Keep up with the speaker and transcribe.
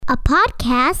A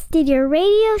podcast? Did your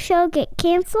radio show get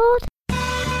canceled?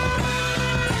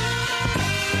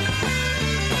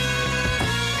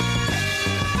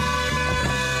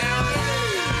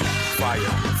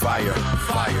 Fire.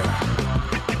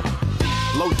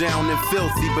 Low down and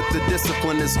filthy, but the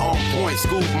discipline is on point.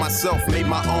 Schooled myself, made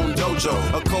my own dojo.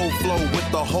 A cold flow with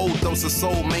the whole dose of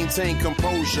soul. Maintain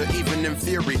composure, even in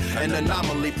theory. An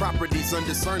anomaly, properties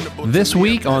undiscernible. This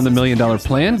week on the $1 Million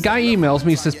Plan, Guy emails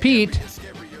me, says, Pete,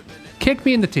 kick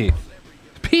me in the teeth.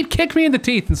 Pete, kick me in the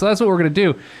teeth. And so that's what we're going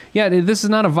to do. Yeah, this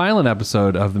is not a violent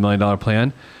episode of the $1 Million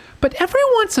Plan, but every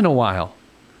once in a while,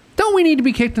 don't we need to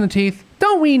be kicked in the teeth?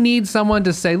 Don't we need someone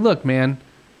to say, look, man,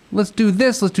 let's do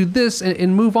this,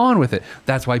 and move on with it.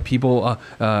 That's why people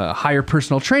hire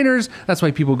personal trainers. That's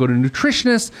why people go to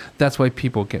nutritionists. That's why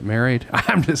people get married.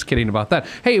 I'm just kidding about that.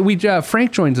 Hey,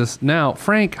 Frank joins us now.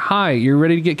 Frank, hi. You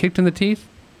ready to get kicked in the teeth?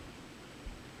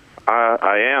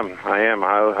 I am.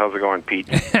 How's it going, Pete?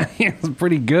 It's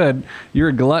pretty good. You're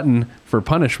a glutton for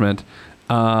punishment.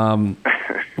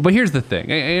 But here's the thing.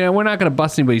 We're not going to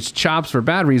bust anybody's chops for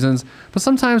bad reasons, but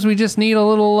sometimes we just need a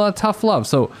little tough love.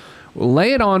 So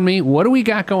lay it on me. What do we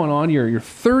got going on? You're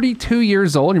 32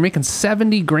 years old. You're making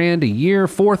 $70,000 a year,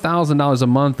 $4,000 a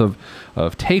month of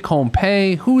take-home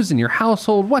pay. Who's in your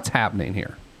household? What's happening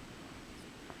here?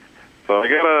 So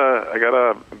I got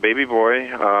a baby boy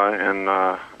and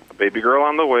a baby girl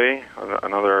on the way.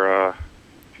 Another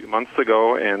few months to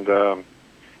go, and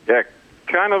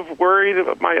kind of worried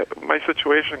about my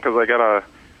situation because I got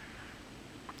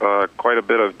quite a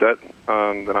bit of debt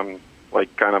that I'm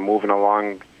like kind of moving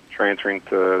along, transferring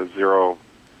to 0%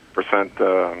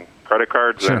 credit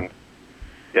cards, sure. And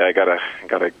I gotta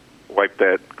wipe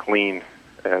that clean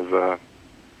as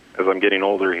I'm getting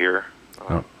older here.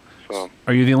 So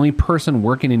are you the only person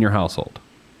working in your household?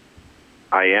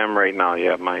 I am right now.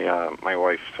 Yeah, my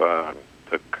wife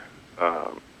took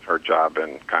her job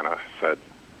and kind of said,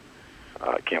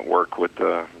 I can't work with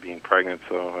being pregnant,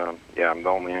 so I'm the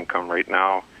only income right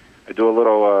now. I do a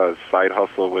little side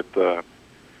hustle with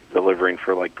delivering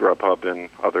for like Grubhub and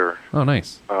other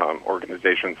nice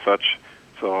organizations such.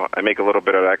 So I make a little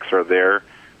bit of extra there,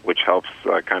 which helps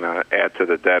kind of add to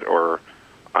the debt or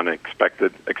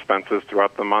unexpected expenses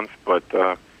throughout the month. But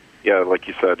like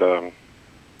you said,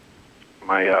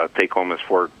 my take home is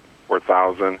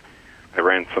 $4,000. I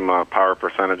ran some power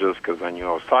percentages because I knew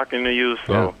I was talking to you,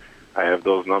 so. Yeah. I have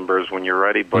those numbers when you're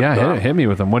ready. But hit me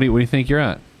with them. What do you think you're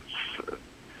at?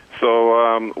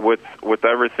 So with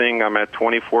everything, I'm at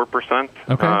 24%.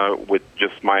 Okay. With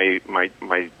just my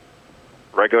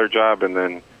regular job, and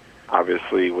then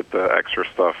obviously with the extra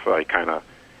stuff, I kind of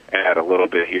add a little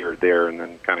bit here or there, and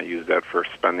then kind of use that for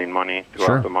spending money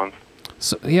throughout the month.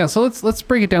 So let's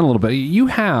break it down a little bit. You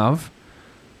have.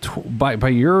 By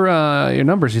your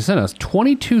numbers you sent us,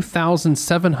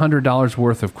 $22,700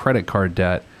 worth of credit card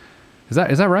debt. Is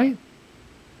that right?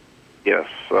 Yes,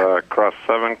 across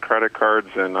 7 credit cards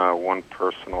and 1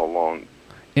 personal loan.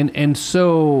 And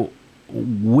so,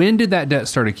 when did that debt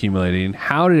start accumulating?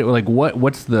 How did it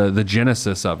what's the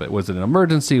genesis of it? Was it an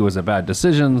emergency? Was it bad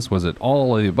decisions? Was it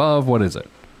all of the above? What is it?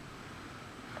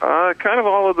 Kind of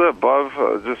all of the above.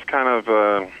 Just kind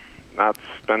of not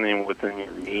spending within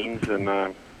your means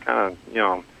and kind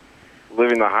of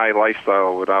living the high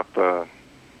lifestyle without the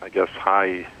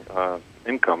high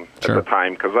income sure. at the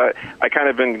time, because I kind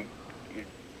of been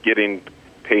getting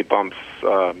pay bumps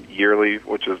yearly,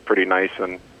 which is pretty nice,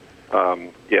 and I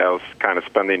was kind of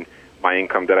spending my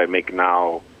income that I make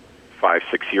now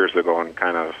 5-6 years ago, and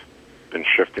kind of been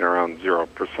shifting around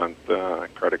 0%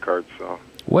 credit cards. So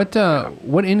what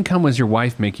income was your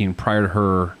wife making prior to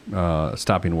her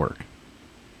stopping work?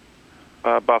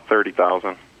 About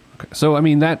 $30,000. Okay, so I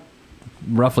mean that.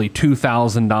 Roughly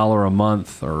 $2,000 a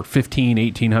month or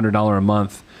 $1,800 a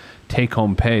month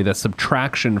take-home pay. That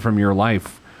subtraction from your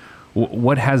life.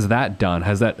 What has that done?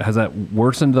 Has that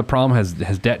worsened the problem?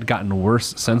 Has debt gotten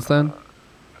worse since then?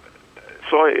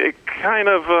 So it kind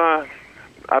of. I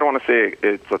don't want to say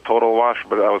it's a total wash,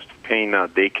 but I was paying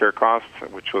daycare costs,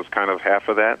 which was kind of half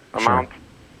of that amount. Sure.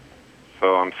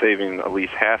 So I'm saving at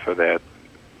least half of that.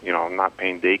 I'm not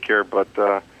paying daycare, but.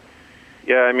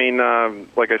 I mean,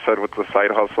 like I said, with the side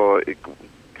hustle,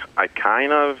 I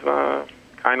kind of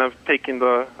taking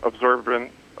the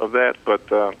absorbent of that,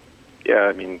 but I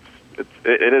mean,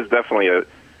 it is definitely a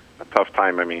tough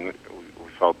time. I mean, we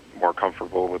felt more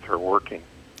comfortable with her working.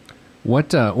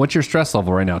 What's your stress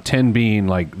level right now? 10 being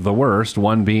like the worst,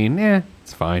 1 being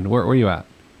it's fine. Where are you at?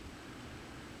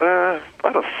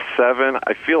 About a 7.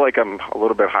 I feel like I'm a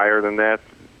little bit higher than that,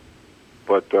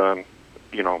 but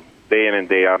day in and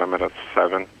day out, I'm at a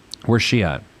 7. Where's she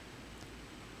at?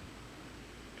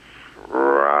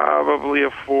 probably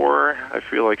a 4. I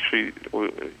feel like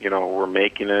we're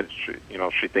making it.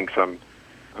 She thinks I'm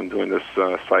doing this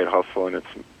side hustle and it's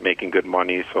making good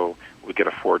money, so we could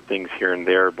afford things here and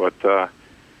there. But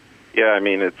yeah, I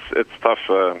mean, it's tough,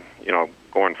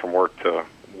 going from work to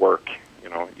work.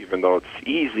 Even though it's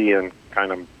easy and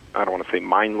kind of, I don't want to say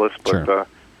mindless, but Sure.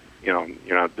 you're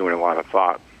not doing a lot of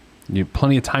thought. You have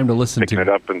plenty of time to listen Picking to it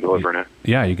up and delivering it.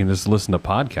 Yeah, you can just listen to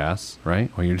podcasts, right?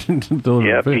 While you're delivering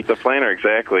Yeah, food. Pete the Planner,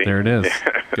 exactly. There it is.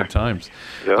 Good times.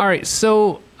 Yep. All right,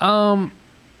 so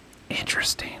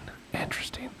interesting.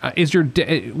 Is your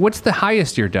what's the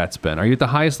highest your debt's been? Are you at the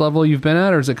highest level you've been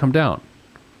at, or has it come down?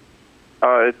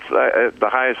 It's the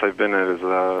highest I've been at is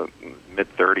mid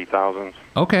 30,000s.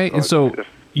 Okay, and so it's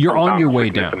you're come on your down way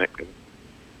down. significantly.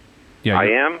 Yeah, I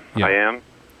you're- am. yeah. I am.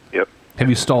 Yep. Have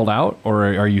you stalled out, or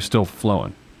are you still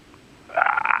flowing?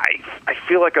 I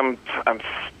feel like I'm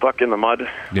stuck in the mud.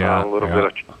 Yeah, A little yeah.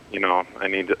 bit of, I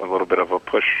need a little bit of a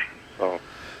push. So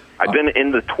I've been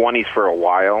in the 20s for a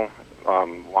while,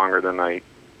 longer than I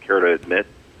care to admit.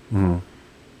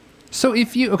 So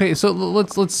if you so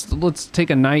let's take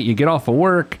a night. You get off of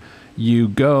work, you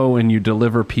go and you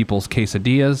deliver people's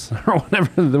quesadillas or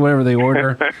whatever they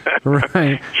order,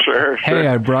 right? Sure. Hey,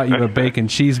 I brought you a bacon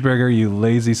cheeseburger, you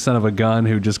lazy son of a gun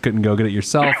who just couldn't go get it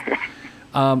yourself.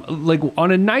 Like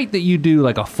on a night that you do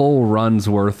like a full run's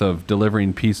worth of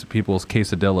delivering people's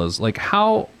quesadillas, like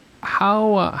how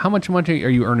much money are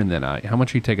you earning that night? How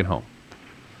much are you taking home?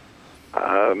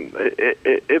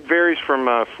 It varies from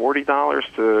 $40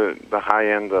 to the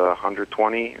high end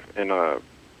 $120 in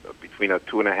between a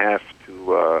 2.5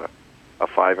 to a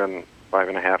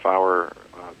 5.5 hour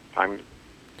time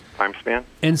span.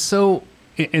 And so,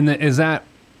 is that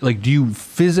like, do you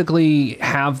physically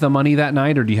have the money that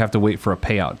night, or do you have to wait for a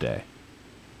payout day?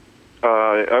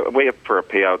 Wait up for a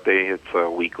payout day. It's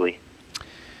weekly.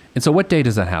 And so, what day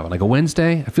does that happen? Like a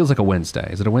Wednesday? It feels like a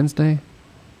Wednesday. Is it a Wednesday?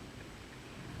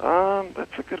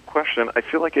 That's a good question. I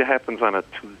feel like it happens on a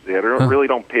Tuesday. I really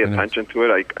don't pay attention to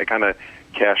it. I kind of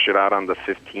cash it out on the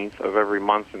 15th of every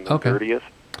month and the 30th.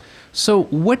 So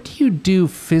what do you do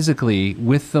physically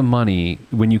with the money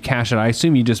when you cash it? I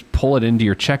assume you just pull it into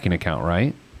your checking account,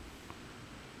 right?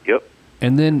 Yep.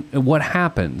 And then what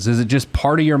happens? Is it just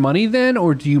part of your money then,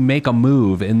 or do you make a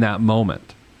move in that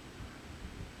moment?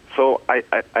 So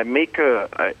I make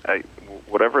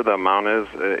whatever the amount is,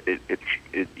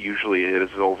 it usually is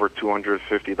over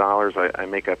 $250. I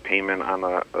make a payment on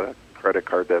a credit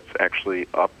card that's actually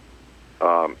up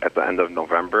at the end of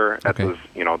November. Okay.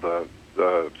 At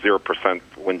the 0%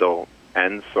 window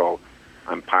ends, so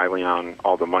I'm piling on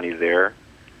all the money there,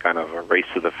 kind of a race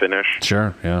to the finish.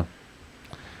 Sure, yeah.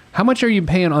 How much are you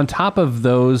paying on top of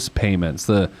those payments?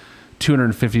 The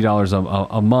 $250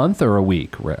 a month or a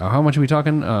week? How much are we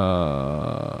talking?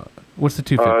 What's the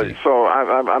 $250? So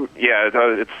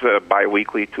it's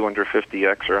biweekly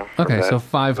 $250 extra. for Okay, that, so the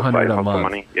 $500 side a hustle month.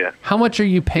 Money. Yeah. How much are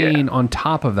you paying on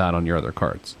top of that on your other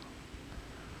cards?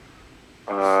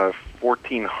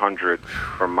 $1,400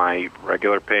 for my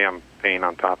regular pay. I'm paying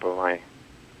on top of my.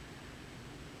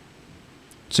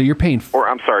 So you're paying. Or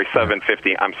I'm sorry,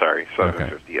 $750. I'm sorry,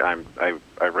 $750.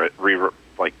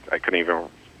 Okay. I couldn't even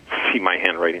see my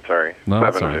handwriting. Sorry. No,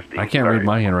 that's all right. I can't read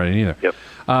my handwriting either. Yep.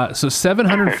 So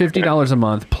 $750 a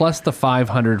month plus the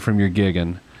 $500 from your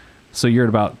gigging. So you're at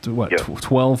about what? Yep.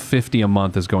 $1,250 a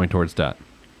month is going towards debt.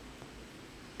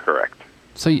 Correct.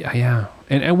 So yeah.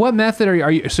 And what method are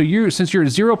you? So since you're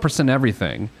 0%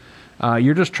 everything,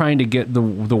 you're just trying to get the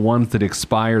ones that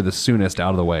expire the soonest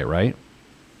out of the way, right?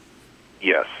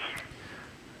 Yes.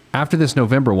 After this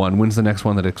November one, when's the next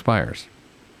one that expires?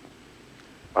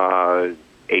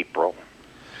 April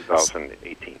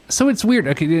 2018. So it's weird.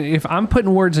 Okay, if I'm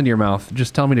putting words into your mouth,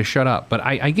 just tell me to shut up. But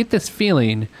I get this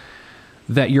feeling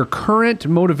that your current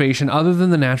motivation, other than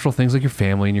the natural things like your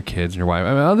family and your kids and your wife,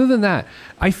 other than that,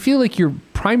 I feel like your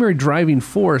primary driving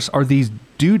force are these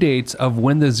due dates of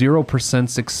when the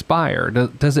 0% expire.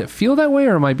 Does it feel that way,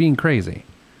 or am I being crazy?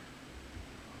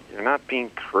 You're not being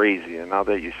crazy, and now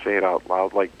that you say it out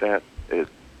loud like that, you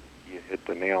hit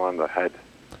the nail on the head.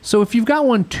 So if you've got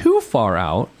one too far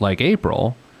out, like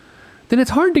April, then it's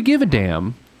hard to give a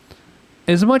damn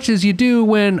as much as you do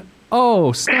when,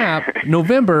 oh, snap,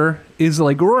 November is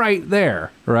like right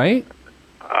there, right?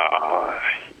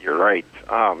 You're right.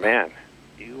 Oh, man.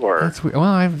 You are... That's weird. Well,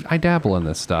 I dabble in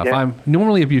this stuff. Yeah. I'm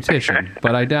normally a beautician,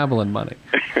 but I dabble in money.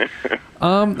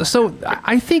 So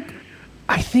I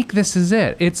think this is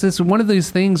it. It's one of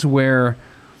these things where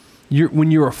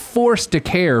when you're forced to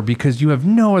care because you have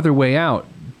no other way out,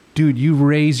 dude, you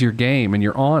raise your game and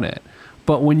you're on it.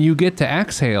 But when you get to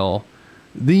exhale,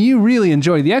 then you really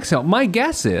enjoy the exhale. My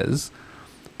guess is,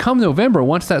 come November,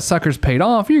 once that sucker's paid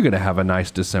off, you're going to have a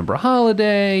nice December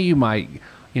holiday. You might,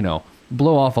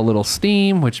 blow off a little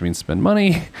steam, which means spend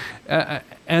money,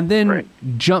 and then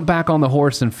jump back on the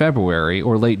horse in February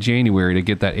or late January to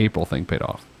get that April thing paid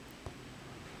off.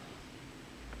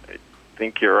 I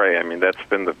think you're right. I mean, that's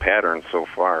been the pattern so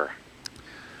far.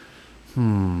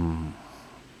 And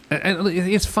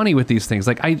it's funny with these things.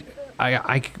 Like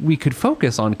we could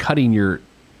focus on cutting your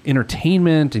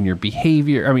entertainment and your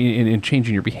behavior. I mean, and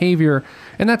changing your behavior,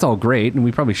 and that's all great, and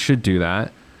we probably should do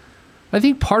that. I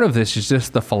think part of this is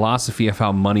just the philosophy of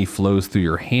how money flows through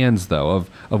your hands, though,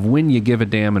 of when you give a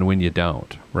damn and when you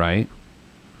don't, right?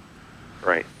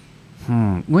 Right.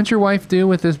 When's your wife due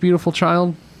with this beautiful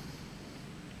child?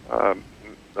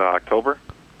 October.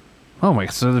 Oh my!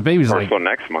 So the baby's so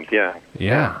next month, yeah.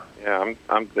 Yeah.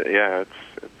 It's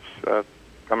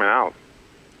coming out.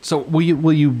 So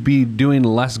will you be doing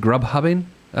less Grubhubbing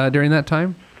during that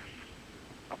time?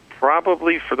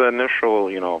 Probably for the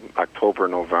initial, October,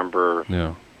 November.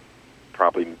 Yeah.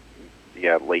 Probably,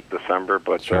 late December.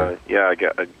 But sure.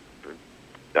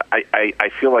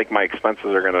 I feel like my expenses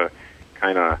are going to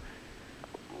kind of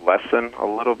lessen a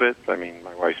little bit. I mean,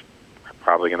 my wife's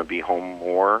probably going to be home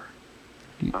more.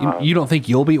 You don't think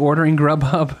you'll be ordering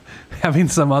Grubhub, having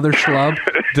some other schlub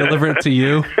deliver it to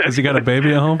you because you got a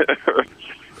baby at home?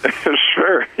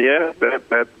 Sure. Yeah,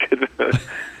 that could.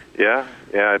 Yeah,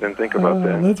 I didn't think about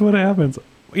that. That's what happens.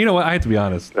 You know what? I have to be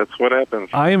honest. That's what happens.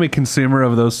 I am a consumer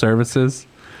of those services.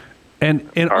 And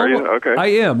are you? Okay. I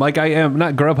am. Like, I am.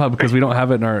 Not Grubhub because we don't have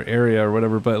it in our area or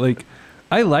whatever, but, like,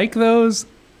 I like those.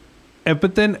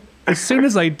 But then as soon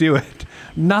as I do it,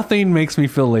 nothing makes me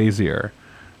feel lazier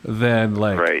than,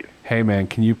 like, hey, man,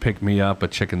 can you pick me up a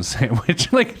chicken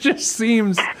sandwich? Like, it just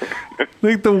seems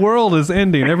like the world is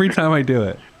ending every time I do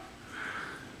it.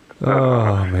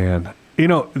 Oh, man.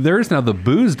 There's now the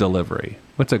booze delivery.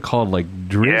 What's it called? Like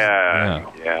Drizz?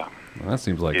 Yeah. Well, that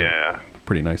seems like a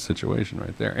pretty nice situation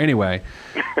right there. Anyway,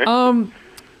 all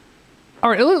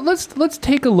right. Let's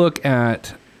take a look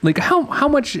at like how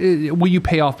much will you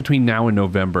pay off between now and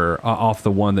November off the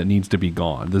one that needs to be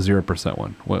gone, the 0%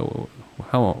 one.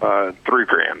 How?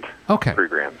 $3,000. Okay.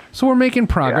 $3,000. So we're making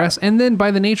progress, and then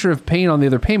by the nature of paying on the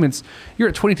other payments, you're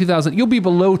at $22,000. You'll be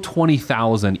below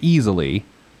 $20,000 easily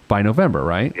by November,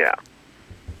 right? Yeah.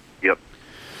 Yep.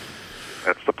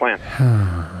 That's the plan.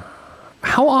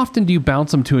 How often do you bounce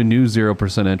them to a new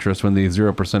 0% interest when the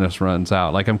 0% runs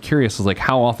out? Like, I'm curious, is like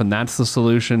how often that's the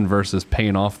solution versus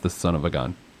paying off the son of a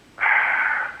gun?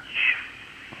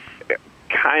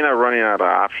 Kind of running out of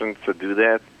options to do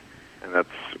that, and that's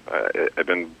I've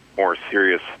been more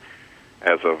serious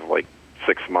as of like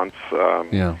 6 months.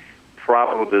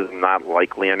 Probably not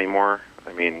likely anymore.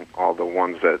 I mean, all the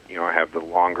ones that have the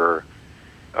longer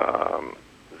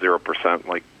 0%,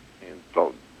 like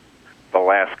the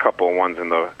last couple of ones in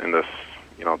this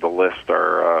the list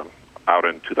are out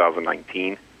in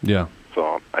 2019. Yeah.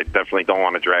 So I definitely don't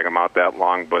want to drag them out that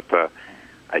long, but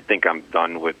I think I'm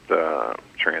done with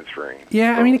transferring.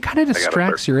 Yeah, so I mean, it kind of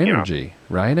distracts your energy,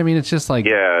 right? I mean, it's just like...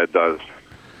 Yeah, it does.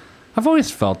 I've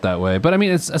always felt that way. But, I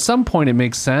mean, at some point it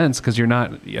makes sense because you're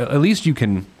not... At least you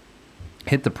can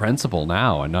hit the principal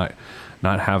now and not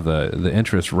have the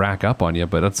interest rack up on you.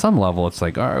 But at some level, it's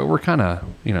like, all right, we're kind of...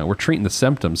 we're treating the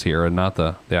symptoms here and not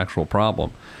the actual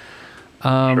problem.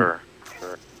 Sure.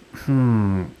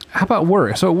 How about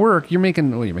work? So at work, you're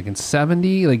making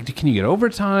 70. Like, can you get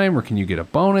overtime, or can you get a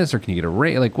bonus, or can you get a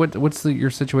rate? Like, what's your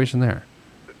situation there?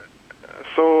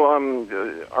 So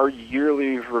our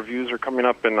yearly reviews are coming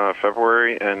up in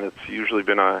February, and it's usually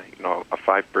been a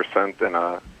 5%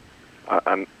 and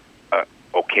an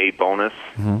okay bonus.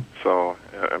 Mm-hmm. So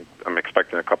I'm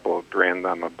expecting a couple of grand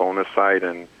on the bonus side,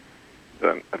 and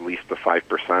at least the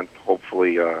 5%.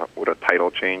 Hopefully, with a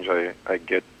title change, I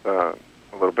get a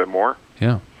little bit more.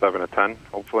 Yeah. 7 to 10,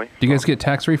 hopefully. Do you guys get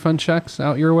tax refund checks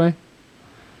out your way?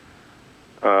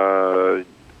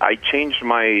 I changed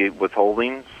my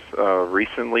withholdings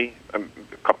recently, a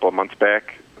couple of months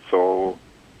back, so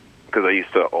because I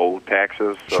used to owe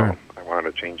taxes, so sure. I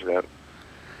wanted to change that.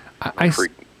 Free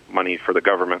money for the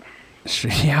government.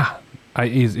 Yeah.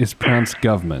 It's pronounced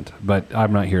government, but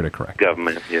I'm not here to correct.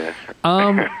 Government, yeah.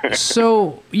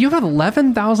 So you have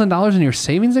 $11,000 in your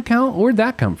savings account? Where'd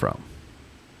that come from?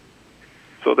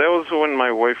 So that was when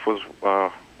my wife was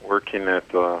working at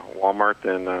Walmart,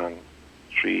 and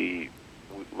we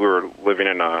were living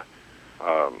in a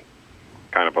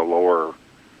kind of a lower,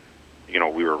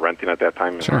 we were renting at that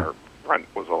time, and sure. our rent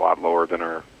was a lot lower than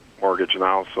our mortgage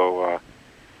now. So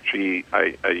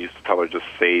I used to tell her just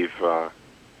save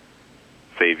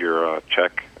your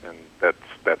check, and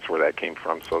that's where that came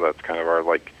from. So that's kind of our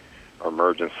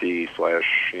emergency /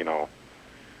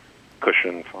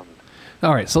 cushion fund.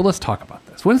 All right, so let's talk about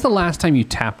this. When's the last time you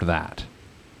tapped that?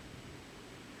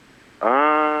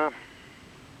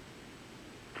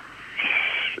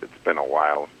 It's been a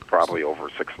while, probably over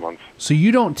 6 months. So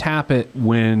you don't tap it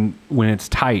when it's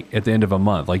tight at the end of a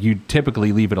month. Like you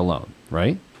typically leave it alone,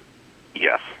 right?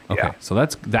 Yes. Okay, Yeah. so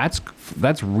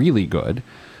that's really good.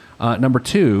 Number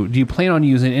two, do you plan on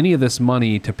using any of this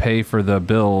money to pay for the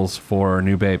bills for a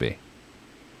new baby?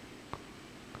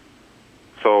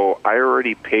 So I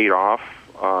already paid off.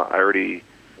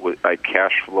 I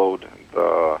cash flowed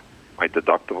my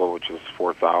deductible, which is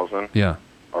 $4,000 Yeah.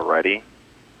 already.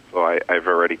 So I've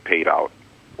already paid out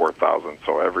 $4,000.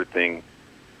 So everything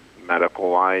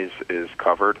medical-wise is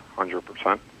covered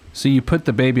 100%. So you put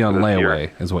the baby on This layaway,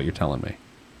 year. is what you're telling me.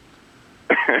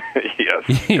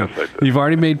 Yes. Yes, I did. You've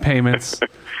already made payments.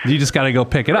 You just got to go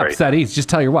pick it up. Right. It's that easy. Just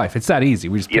tell your wife. It's that easy.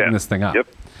 We're just picking this thing up. Yep.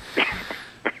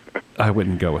 I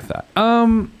wouldn't go with that.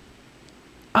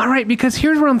 All right, because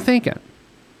here's what I'm thinking.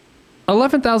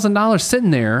 $11,000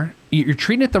 sitting there, you're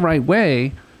treating it the right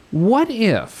way. What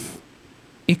if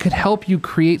it could help you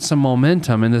create some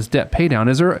momentum in this debt pay down?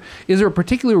 Is there a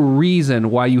particular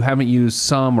reason why you haven't used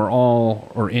some or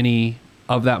all or any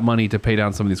of that money to pay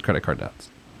down some of these credit card debts?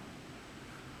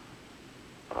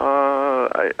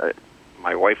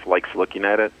 My wife likes looking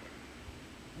at it.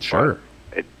 Sure.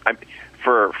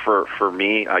 For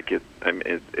me,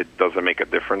 it doesn't make a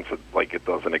difference. It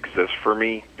doesn't exist for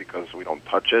me because we don't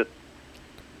touch it,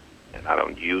 and I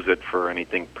don't use it for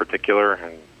anything particular.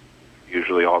 And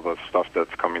usually, all the stuff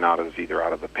that's coming out is either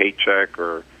out of the paycheck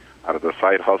or out of the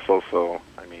side hustle. So,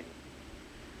 I mean,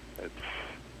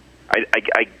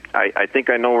 I think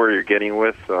I know where you're getting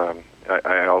with.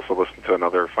 I also listen to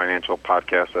another financial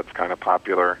podcast that's kind of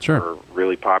popular, Sure. or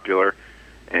really popular.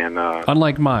 And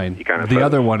Unlike mine, he kinda the says-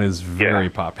 other one is very Yeah.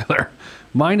 popular.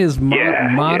 Mine is Yeah.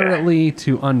 moderately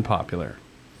to unpopular.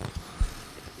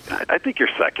 I think you're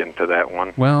second to that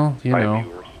one. Well, you By know,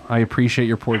 viewers. I appreciate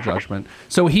your poor judgment.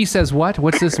 So he says what?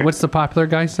 What's this? What's the popular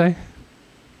guy say?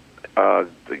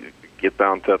 Get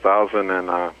down to 1,000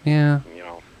 and Yeah.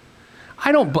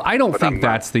 I don't But think I'm not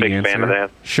that's a the big answer. fan of that.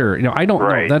 Sure. I don't know.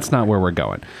 Right. That's not where we're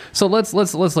going. So let's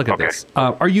look at Okay. this.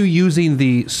 Are you using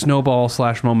the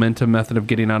snowball/momentum method of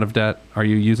getting out of debt? Are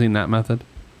you using that method?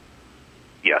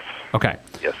 yes, Okay.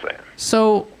 yes, I am.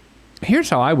 So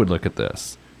here's how I would look at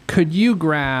this. Could you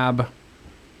grab,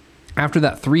 after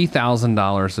that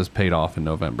 $3,000 is paid off in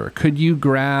November, could you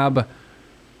grab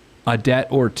a debt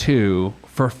or two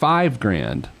for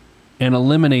 $5,000 and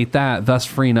eliminate that, thus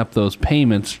freeing up those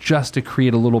payments just to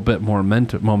create a little bit more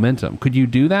momentum? Could you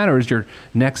do that, or is your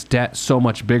next debt so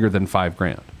much bigger than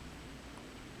 $5,000?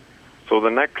 So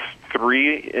the next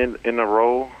 3 in a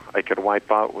row, I could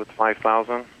wipe out with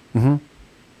 5,000,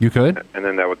 You could? and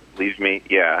then that would leave me.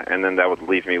 Yeah, and then that would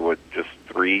leave me with just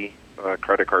 3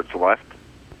 credit cards left,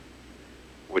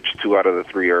 which 2 out of the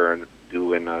 3 are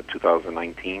due in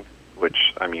 2019.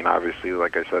 Which, I mean, obviously,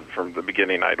 like I said from the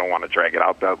beginning, I don't want to drag it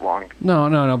out that long.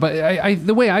 No. But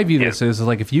the way I view this is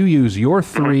like if you use your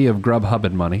 3 of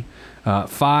Grubhub money,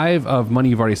 5 of money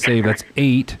you've already saved, that's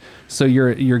 8. So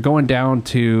you're going down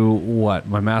to what?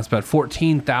 My math's about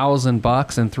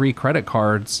 $14,000 and 3 credit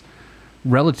cards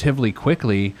relatively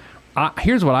quickly.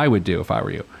 Here's what I would do if I were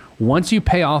you. Once you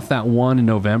pay off that one in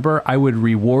November, I would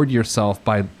reward yourself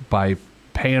by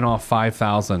paying off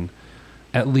 $5,000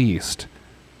 at least.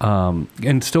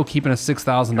 And still keeping a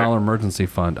 $6,000 emergency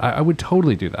fund. I would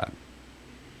totally do that.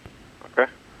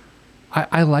 Okay.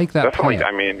 I like that Definitely.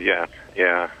 plan. I mean,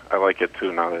 yeah, I like it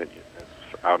too now that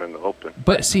it's out in the open.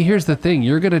 But see, here's the thing: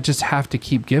 you're gonna just have to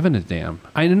keep giving a damn.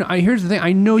 Here's the thing: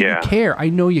 I know Yeah. you care. I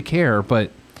know you care, but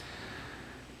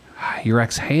you're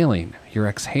exhaling. You're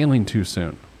exhaling too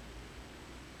soon.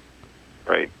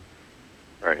 Right.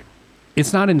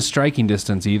 It's not in striking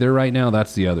distance either right now.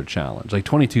 That's the other challenge. Like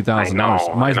 $22,000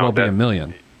 I might as know well be that- $1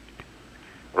 million.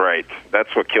 Right.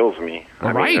 That's what kills me.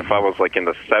 I Right. mean, if I was like in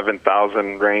the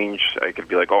 7,000 range, I could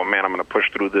be like, oh man, I'm going to push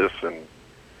through this and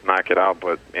knock it out.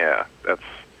 But yeah,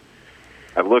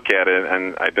 I look at it,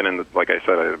 and I've been in the, like I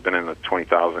said, I've been in the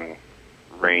 20,000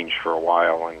 range for a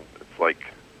while, and it's like,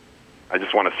 I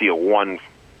just want to see a 1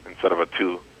 instead of a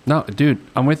 2. No, dude,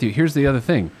 I'm with you. Here's the other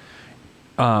thing.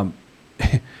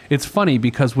 It's funny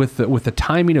because with the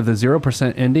timing of the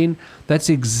 0% ending, that's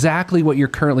exactly what you're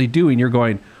currently doing. You're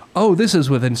going, oh, this is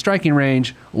within striking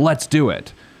range. Let's do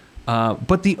it.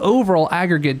 But the overall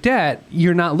aggregate debt,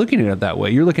 you're not looking at it that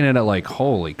way. You're looking at it like,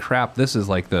 holy crap, this is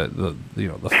like the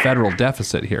federal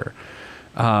deficit here.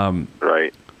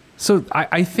 Right. So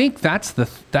I think that's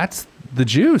the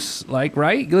juice. Like,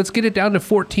 right? Let's get it down to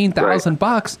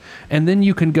 $14,000, and then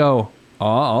you can go, oh,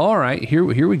 all right, here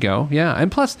we go. Yeah,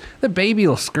 and plus the baby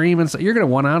will scream and say, you're going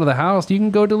to want out of the house. You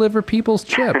can go deliver people's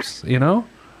chips, you know?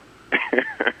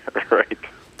 Right.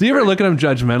 Do you ever look at them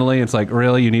judgmentally? It's like,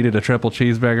 really, you needed a triple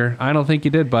cheeseburger? I don't think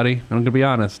you did, buddy. I'm going to be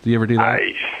honest. Do you ever do that?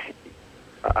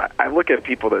 I look at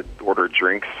people that order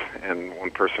drinks, and one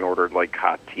person ordered like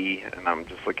hot tea, and I'm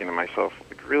just looking at myself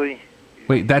like, really?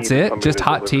 Wait, that's it? Just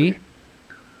hot tea?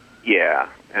 Yeah,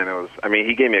 and it was. I mean,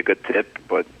 he gave me a good tip,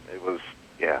 but it was,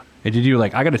 yeah. And did you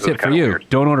like? I got a tip for you. Weird.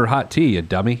 Don't order hot tea, you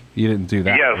dummy. You didn't do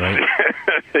that. Yes, right?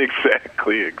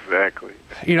 exactly.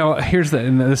 You know, here's the.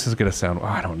 And this is gonna sound.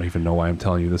 I don't even know why I'm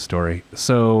telling you this story.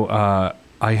 So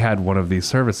I had one of these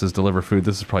services deliver food.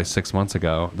 This is probably 6 months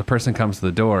ago. The person comes to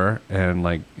the door and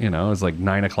like, you know, it's like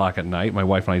 9 o'clock at night. My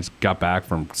wife and I just got back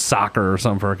from soccer or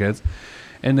something for our kids.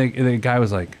 And the guy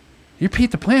was like, "You're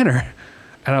Pete the Planner."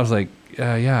 And I was like,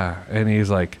 yeah. And he's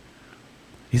like,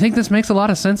 "You think this makes a lot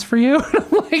of sense for you?" And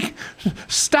I'm like,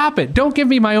 "Stop it. Don't give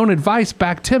me my own advice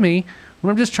back to me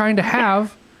when I'm just trying to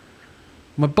have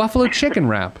my buffalo chicken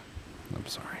wrap." I'm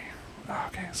sorry.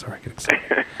 Okay, sorry, I get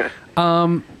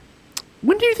excited.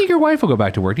 When do you think your wife will go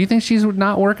back to work? Do you think she's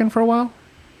not working for a while?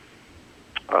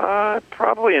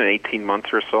 Probably in 18 months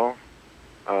or so,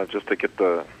 just to get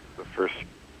the first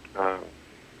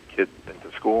kid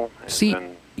into school. And See,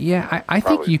 then yeah, I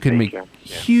think you could make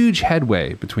huge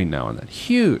headway between now and then.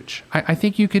 Huge. I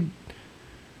think you could.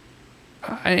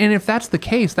 And if that's the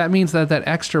case, that means that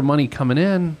extra money coming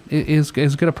in is going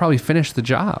to probably finish the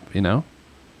job, you know?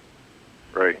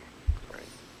 Right.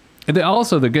 And then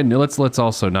also the good news. Let's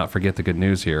also not forget the good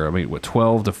news here. I mean, what,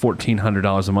 $1,200 to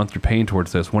 $1,400 a month you're paying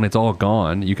towards this. When it's all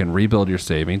gone, you can rebuild your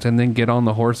savings and then get on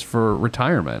the horse for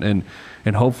retirement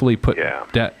and hopefully put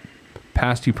debt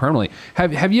past you permanently.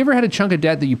 Have you ever had a chunk of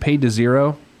debt that you paid to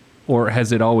zero, or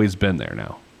has it always been there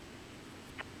now?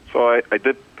 So I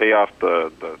did pay off the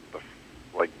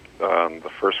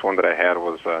first one that I had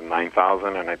was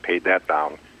 $9,000, and I paid that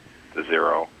down to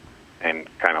zero, and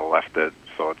kind of left it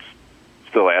so it's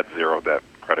still at zero. That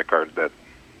credit card that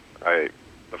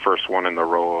the first one in the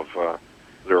row of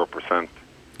 0%.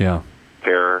 Yeah.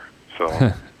 Terror.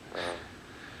 So.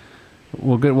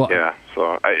 Well, good. Well, yeah.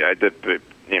 So I did.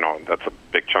 You know, that's a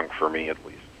big chunk for me at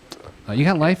least. You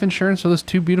got life insurance for those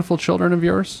two beautiful children of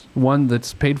yours? One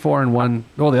that's paid for and one,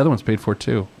 the other one's paid for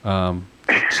too.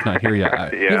 It's not here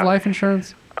yet. You have life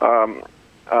insurance?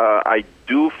 I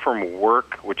do from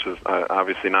work, which is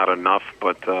obviously not enough,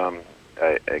 but I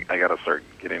got to start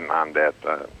getting on that.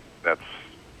 That's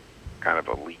kind of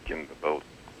a leak in the boat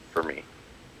for me.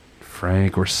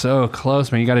 Frank, we're so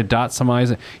close, man. You got to dot some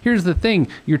I's. Here's the thing.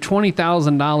 Your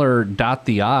 $20,000 dot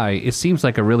the I, it seems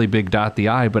like a really big dot the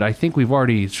I, but I think we've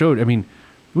already showed, I mean,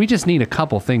 we just need a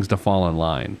couple things to fall in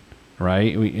line,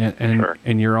 right? Sure.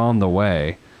 And you're on the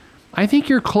way. I think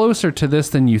you're closer to this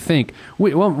than you think,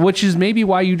 which is maybe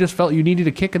why you just felt you needed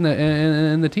a kick in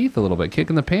the teeth a little bit, kick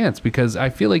in the pants, because I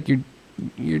feel like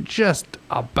you're just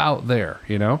about there,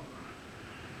 you know?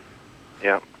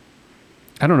 Yeah.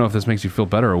 I don't know if this makes you feel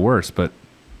better or worse, but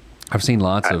I've seen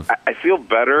lots of... I feel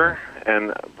better,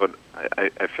 but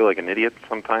I feel like an idiot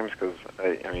sometimes because,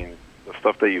 I mean, the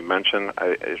stuff that you mentioned,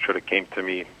 it should have came to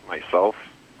me myself.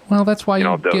 Well, that's why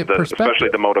you get perspective. Especially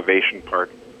the motivation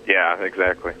part. Yeah,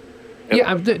 exactly.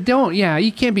 Yeah,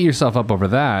 you can't beat yourself up over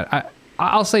that.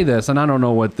 I'll say this, and I don't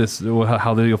know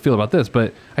how you'll feel about this,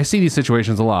 but I see these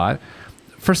situations a lot.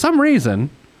 For some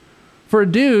reason... For a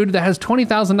dude that has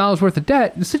 $20,000 worth of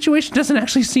debt, the situation doesn't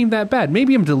actually seem that bad.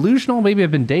 Maybe I'm delusional. Maybe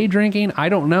I've been day drinking. I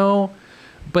don't know.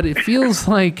 But it feels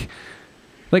like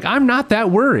I'm not that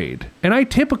worried. And I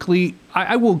typically,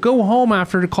 I will go home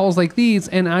after calls like these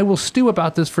and I will stew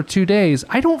about this for 2 days.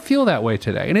 I don't feel that way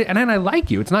today. And I like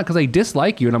you. It's not because I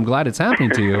dislike you and I'm glad it's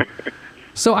happening to you.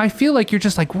 So I feel like you're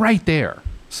just like right there.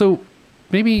 So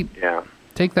maybe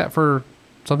take that for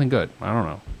something good. I don't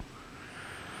know.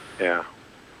 Yeah.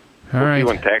 All right.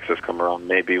 When taxes come around,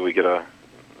 maybe we get a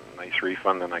nice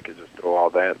refund, and I could just throw all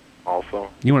that also.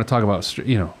 You want to talk about,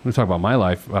 we talk about my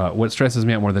life. What stresses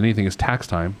me out more than anything is tax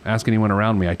time. Ask anyone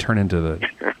around me, I turn into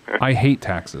I hate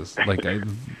taxes. Anyway.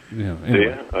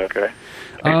 Yeah.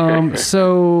 Okay.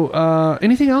 So,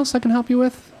 anything else I can help you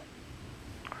with?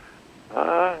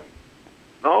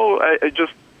 No, I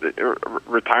just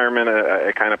retirement.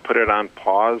 I kind of put it on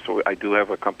pause. I do have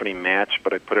a company match,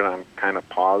 but I put it on kind of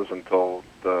pause until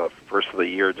the first of the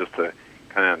year, just to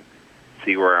kind of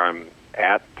see where I'm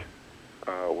at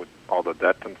with all the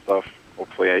debt and stuff.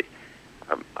 Hopefully,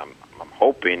 I'm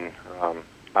hoping,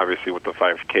 obviously with the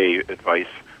 5K advice,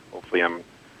 hopefully I'm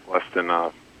less than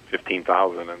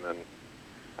 15,000, and then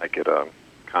I could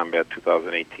combat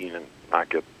 2018 and not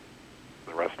get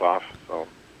the rest off. So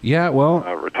Yeah, well,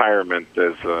 retirement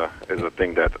is a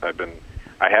thing that I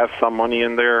have some money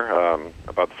in there,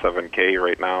 about $7K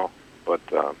right now, but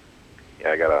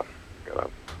I gotta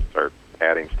start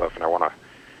adding stuff, and I want to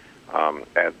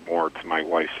add more to my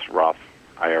wife's Roth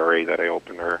IRA that I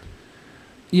opened her.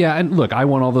 yeah, and look, I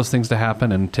want all those things to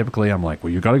happen, and typically I'm like,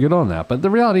 well, you got to get on that. But the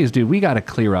reality is, dude, we got to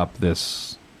clear up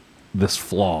this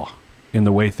flaw in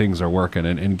the way things are working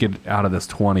and get out of this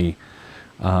 20.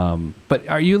 But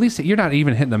are you you're not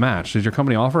even hitting the match? Does your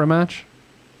company offer a match?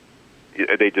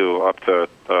 Yeah, they do up to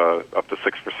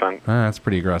 6%. That's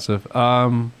pretty aggressive.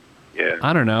 Yeah.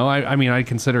 I don't know. I mean, I'd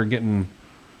consider getting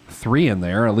 3 in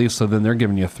there at least, so then they're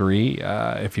giving you 3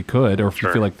 if you could, or if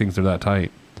you feel like things are that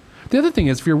tight. The other thing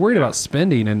is, if you're worried about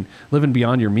spending and living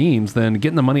beyond your means, then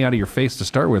getting the money out of your face to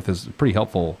start with is a pretty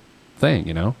helpful thing,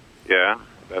 you know? Yeah,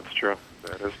 that's true.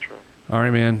 That is true. All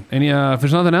right, man. And if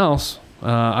there's nothing else,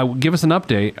 give us an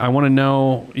update. I want to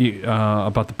know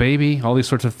about the baby, all these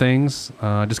sorts of things.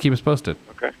 Just keep us posted.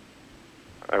 Okay.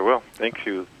 I will. Thank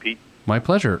you, Pete. My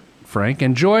pleasure, Frank.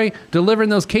 Enjoy delivering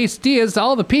those quesadillas to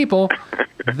all the people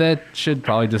that should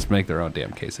probably just make their own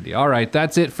damn quesadilla. All right,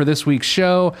 that's it for this week's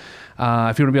show.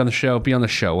 If you want to be on the show, be on the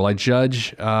show. Will I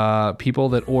judge people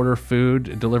that order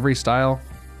food delivery style?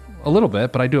 A little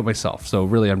bit, but I do it myself. So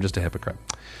really, I'm just a hypocrite.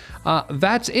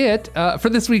 That's it for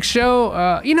this week's show.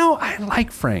 I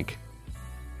like Frank.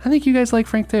 I think you guys like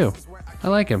Frank too. I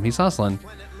like him. He's hustling.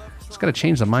 Just got to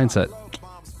change the mindset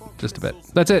just a bit.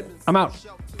 That's it. I'm out.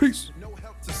 Peace.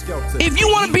 If you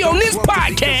want to be on this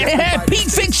podcast and have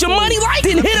Pete fix your money life,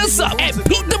 then hit us up at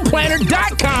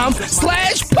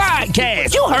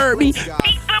PeteThePlanner.com/podcast. You heard me.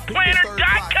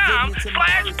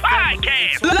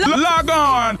 PeteThePlanner.com/podcast. Log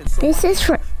on. This is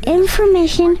for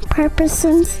information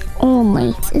purposes only.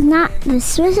 It's not the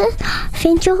Swiss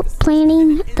financial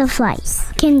planning device.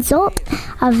 Consult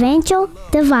a financial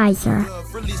advisor.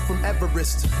 Released from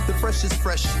Everest, the fresh is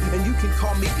fresh, and you can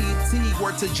call me E.T.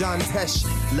 Word to John Tesh.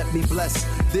 Let me bless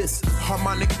this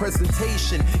harmonic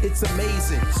presentation. It's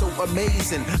amazing, so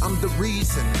amazing. I'm the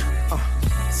reason.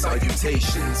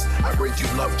 Salutations, I bring you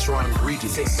love, drawing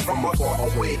greetings from a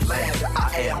faraway land.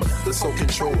 I am the sole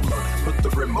controller. Put the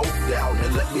remote down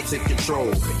and let me take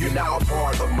control. You're now a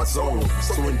part of my zone,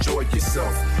 so enjoy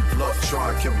yourself.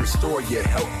 Love-Tron can restore your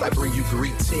health. I bring you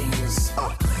greetings,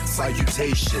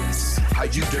 salutations. How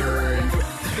you doing?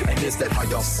 And is that how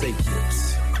y'all say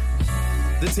it?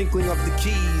 The tinkling of the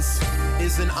keys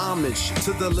is an homage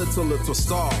to the little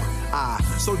star. I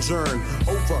sojourn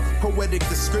over poetic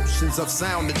descriptions of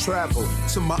sound and travel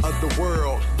to my other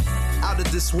world. Out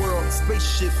of this world,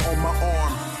 spaceship on my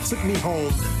arm took me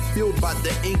home, fueled by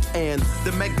the ink and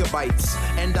the megabytes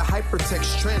and the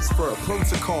hypertext transfer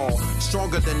protocol,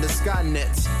 stronger than the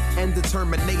Skynet and the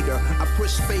Terminator. I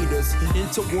push faders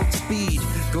into warp speed,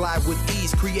 glide with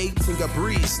ease, creating a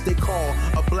breeze they call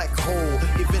a black hole.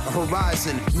 Event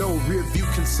horizon, no rear view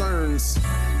concerns.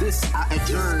 This I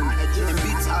adjourn, and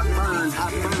beats I burn.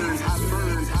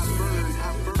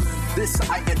 This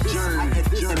I adjourn, and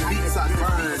beats I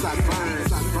burn.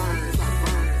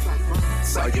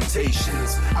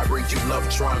 Salutations, I bring you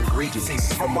love-tron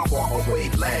greetings from a faraway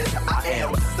land. I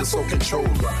am the sole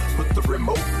controller. Put the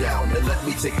remote down and let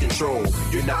me take control.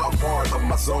 You're now a part of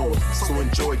my zone, so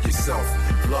enjoy yourself.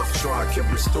 Love-tron can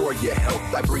restore your health.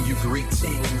 I bring you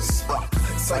greetings,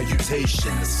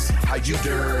 salutations. How you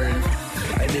doing?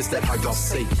 And is that how y'all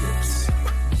say it?